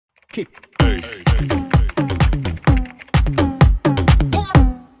kick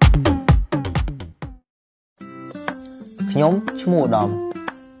ខ្ញុំឈ្មោះឧត្តម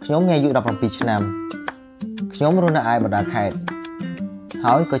ខ្ញុំមានអាយុ17ឆ្នាំខ្ញុំរស់នៅឯបណ្ដាខេត្ត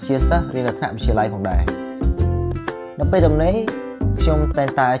ហើយក៏ជាសិស្សរៀននៅថ្នាក់វិទ្យាល័យផងដែរនៅពេលទំនេរខ្ញុំតែង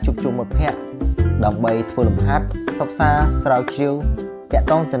តែជួបជុំមិត្តភ័ក្តិដើម្បីធ្វើលំហាត់សិក្សាស្រាវជ្រាវទាក់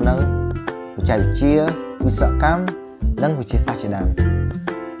ទងទៅនឹងបច្ចេកវិទ្យាវិស្វកម្មនិងវិទ្យាសាស្ត្រជាដើម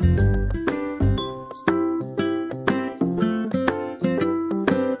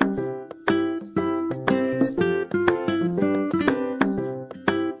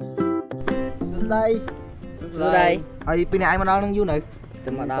ស្ដីហើយពីនេះឯងមកដល់នឹងយូរនៅទៅ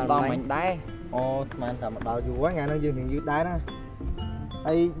មកដល់មិញដែរអូស្មានតែមកដល់យូរថ្ងៃហ្នឹងយើងរៀងយឺតដែរណា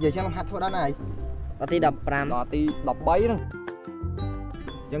ហើយនិយាយចឹងលំហាត់ធ្វើដល់ណាហើយដល់ទី15ដល់ទី13ហ្នឹង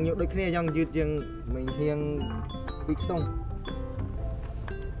យើងយកដូចគ្នាចឹងយឺតជាងមិញរៀងពីខ្ទង់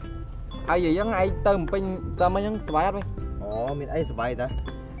ហើយនិយាយចឹងឯងទៅបំពេញសើមិញហ្នឹងសុបាយអត់វិញអូមានអីសុបាយតា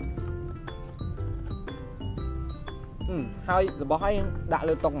ហើយរបស់ឯងដាក់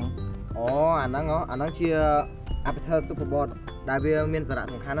លើតុងអូអាហ្នឹងជា Apitor SuperBot ដែលវាមានសារៈ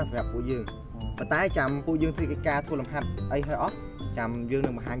សំខាន់ណាស់សម្រាប់ពួកយើងប៉ុន្តែចាំពួកយើងធ្វើកិច្ចការធ្វើលំហាត់អីហើយអស់ចាំយើងនឹ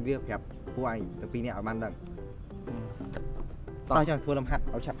ងបង្ហាញវាប្រាប់ពួកឯងទៅពីនេះឲ្យបានដឹងតោះចឹងធ្វើលំហាត់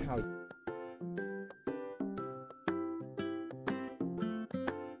ឲ្យឆាប់ហើយ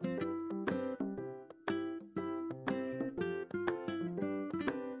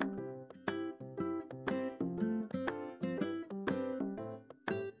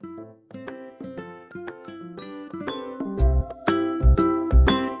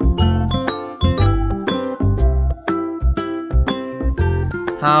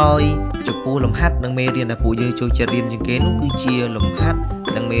ហើយចំពោះលំហាត់និងមេរៀនដែលពួកយើងចូលចិត្តរៀនជាងគេនោះគឺជាលំហាត់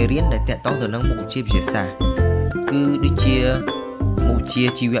និងមេរៀនដែលតាក់ទងទៅនឹងមុខវិជ្ជាវិទ្យាសាស្ត្រគឺដូចជាមុខវិជ្ជា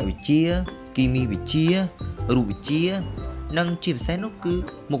ជីវវិទ្យាគីមីវិទ្យារូបវិទ្យានិងជាពិសេសនោះគឺ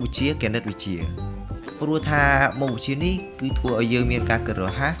មុខវិជ្ជាគណិតវិទ្យាព្រោះថាមុខវិជ្ជានេះគឺធ្វើឲ្យយើងមានការគិតរ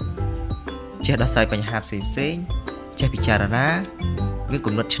ហ័សចេះដោះស្រាយបញ្ហាផ្សេងៗចេះពិចារណាមាន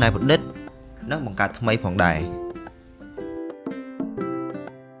គំនិតច្នៃប្រឌិតនិងបង្កើតថ្មីផងដែរ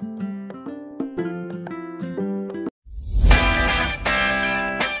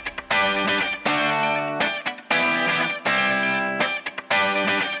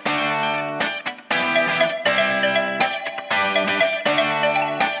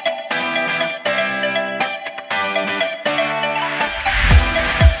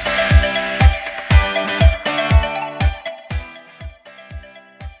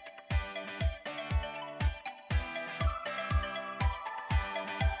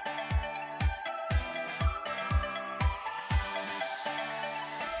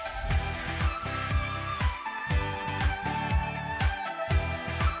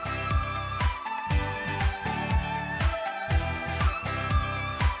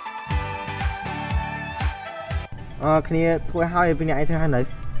គ្នាធ្វើឲ្យពីអ្នកឯងធ្វើឲ្យនៅ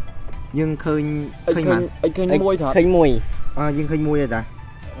យើងឃើញបានឃើញមួយត្រង់ឃើញមួយយើងឃើញមួយទេតា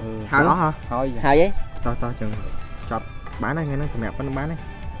ហើយអស់ហើយតោះចឹងចប់បានហើយថ្ងៃហ្នឹងសម្រាប់ប៉ុណ្្នឹងបានហើយ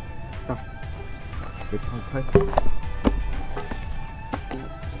តោះទៅខំឃើញ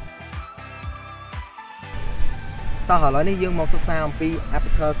តោះឥឡូវនេះយើងមកសិក្សាអំពី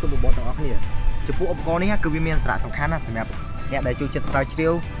Apitor SuperBot ទាំងអស់គ្នាចំពោះឧបករណ៍នេះគឺវាមានសារៈសំខាន់ណាស់សម្រាប់អ្នកដែលចូលចិត្តស្រាវជ្រា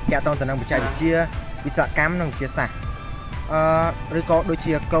វទាក់ទងទៅនឹងបច្ចេកវិទ្យាវិស្វកម្មនិងវិទ្យាសាស្ត្រឬក៏ដូច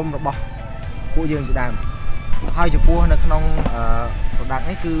ជាក្រុមរបស់ពួកយើងជាដើមហើយចំពោះនៅក្នុងproduct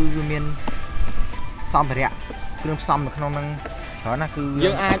នេះគឺវាមានសម្ភារៈគ្រឿងផ្សំនៅក្នុងហ្នឹងច្រើនណាស់គឺ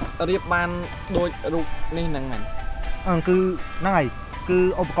យើងអាចរៀបបានដូចរូបនេះហ្នឹងហ្នឹងគឺហ្នឹងហើយគឺ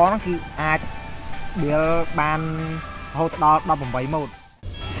ឧបករណ៍ហ្នឹងគឺអាចបៀលបានរហូតដល់18ម៉ូត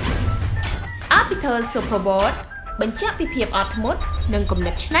Apitor SuperBot បញ្ជាក់ពីភាពអត់ធ្មត់និងគំ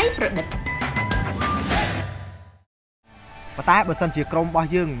និតច្នៃប្រឌិតប៉ុន្តែបើសិនជាក្រុមរបស់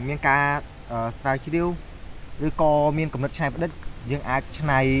យើងមានការស្រាវជ្រាវឬក៏មានគំនិតច្នៃប្រឌិតយើងអាចច្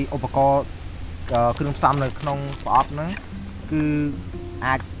នៃឧបករណ៍គ្រឿងផ្សំនៅក្នុងប្រអប់ហ្នឹងគឺ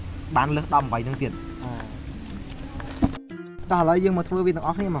អាចបានលើស18ហ្នឹងទៀតតោះឥឡូវយើងមកធ្វើវាទាំងអ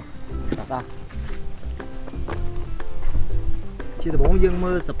ស់គ្នាមកតោះជាដំបូងយើង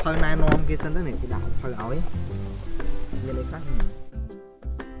មើលសភៅណែនាំគេសិនទៅនេះគេដាក់សភៅឲ្យមានអីខ្លះ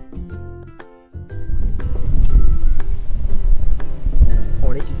អូ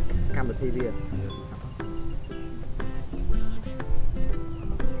នេះជាកម្មវិធីវា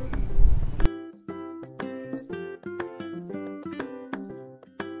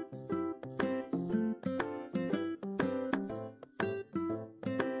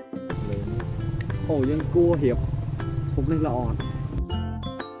អូយើងគួររៀបពុកនេះល្អអត់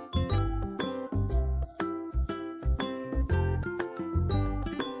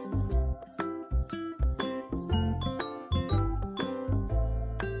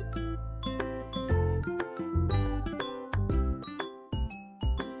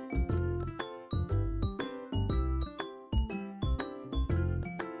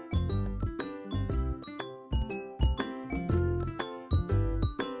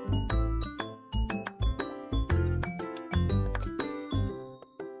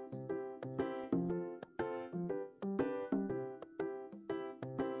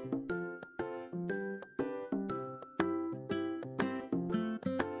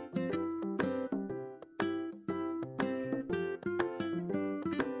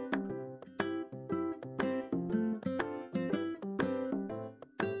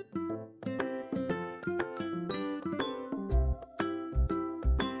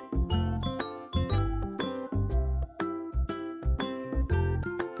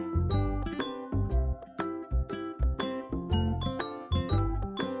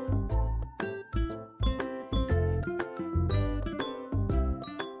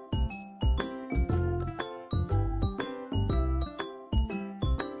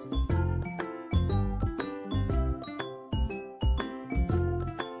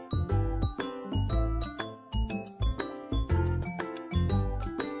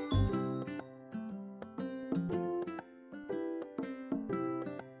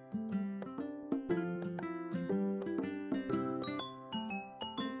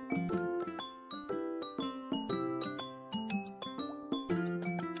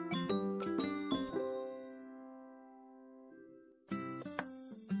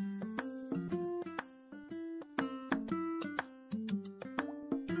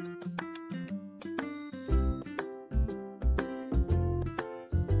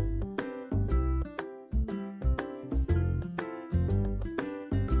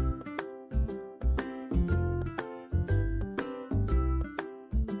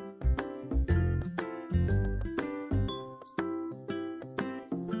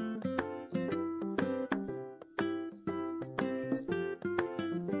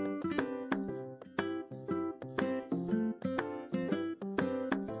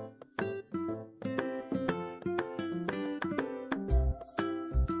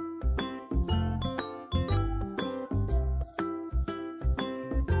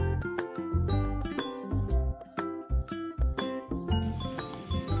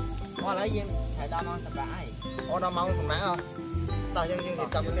ឥឡូវយើងត្រូវដល់ម៉ោងសម្រាប់ហើយ អូដល់ម៉ោងសម្រាប់តោះយើង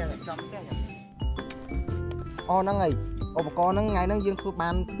ចាំនេះចាំផ្ទះអូហ្នឹងហើយឧបករណ៍ហ្នឹងថ្ងៃហ្នឹងយើងធ្វើបា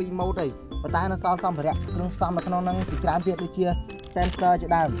ន2ម៉ូតហើយប៉ុន្តែនៅសល់សម្ភារៈគ្រឿងផ្សំនៅក្នុងហ្នឹងជាច្រើនទៀតដូចជា sensor ជា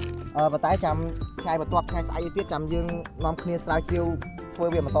ដើមប៉ុន្តែចាំថ្ងៃបន្ទាប់ថ្ងៃស្អែកទៀតចាំយើងនាំគ្នាស្រាវជ្រាវធ្វើ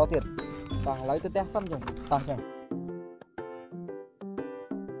វាបន្តទៀត តោះឥឡូវទៅផ្ទះសិនចឹង តោះចឹង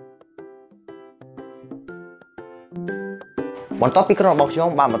បន្ទាប់ពីក្រុមរបស់ខ្ញុំ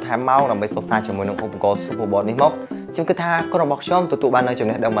បានបន្ថែមម៉ោងដើម្បីសិក្សាជាមួយនឹងឧបករណ៍ SuperBot នេះមកខ្ញុំគិតថាក្រុមរបស់ខ្ញុំទទួលបាននូវចំ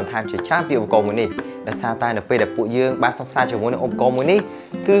ណេះដឹងបន្ថែមជាច្រើនពីឧបករណ៍មួយនេះដោយសារតែនៅពេលដែលពួកយើងបានសិក្សាជាមួយនឹងឧបករណ៍មួយនេះ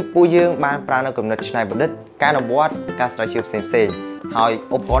គឺពួកយើងបានប្រើនៅគំនិតច្នៃប្រឌិតការអនុវត្តការស្រាវជ្រាវផ្សេងៗហើយ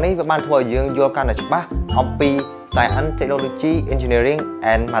ឧបករណ៍នេះវាបានធ្វើឲ្យយើងយល់កាន់តែច្បាស់អំពី Science Technology Engineering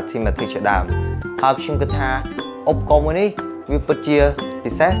and Mathematics ជាដើមហើយខ្ញុំគិតថាឧបករណ៍មួយនេះវាពិតជា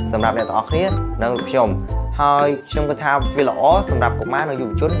ពិសេសសម្រាប់អ្នកទាំងអស់គ្នានិងខ្ញុំហើយខ្ញុំគិតថាវាល្អសម្រាប់កុមារនិងយុវ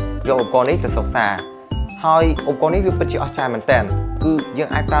ជនយកឧបករណ៍នេះទៅសិក្សាហើយឧបករណ៍នេះវាពិតជាអស្ចារ្យមែនទែនគឺយើង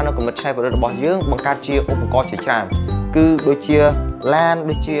អាចប្រើនៅគំនិតច្នៃប្រឌិតរបស់យើងបង្កើតជាឧបករណ៍ជាច្រើនគឺដូចជាឡាន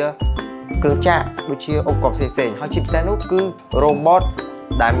ដូចជាគ្រឿងចាក់ដូចជាឧបករណ៍ផ្សេងៗហើយជាពិសេសនោះគឺ robot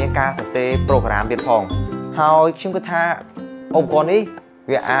ដែលមានការសរសេរ program ទៀតផងហើយខ្ញុំគិតថាឧបករណ៍នេះ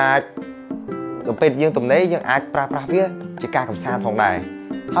វាអាចទៅពេលយើងទំនេរយើងអាចប្រើប្រាស់វាជាការកម្សាន្តផងដែរ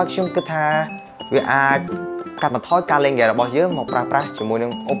ហើយខ្ញុំគិតថាវាអាចកាត់បន្ថយការលេងហ្គេមរបស់យើងមកប្រើប្រាស់ជាមួយនឹ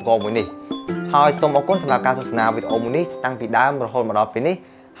ងឧបករណ៍មួយនេះហើយសូមអរគុណសម្រាប់ការទស្សនាវីដេអូមួយនេះតាំងពីដើមរហូតមកដល់ពេលនេះ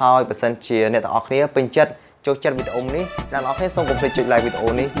ហើយបើសិនជាអ្នកទាំងអស់គ្នាពេញចិត្តចូលចិត្តវីដេអូនេះអ្នកទាំងអស់គ្នាសូមកុំភ្លេចចុច like វីដេអូ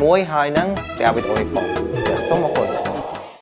នេះមួយហើយនឹង share វីដេអូនេះផងសូមអរគុណ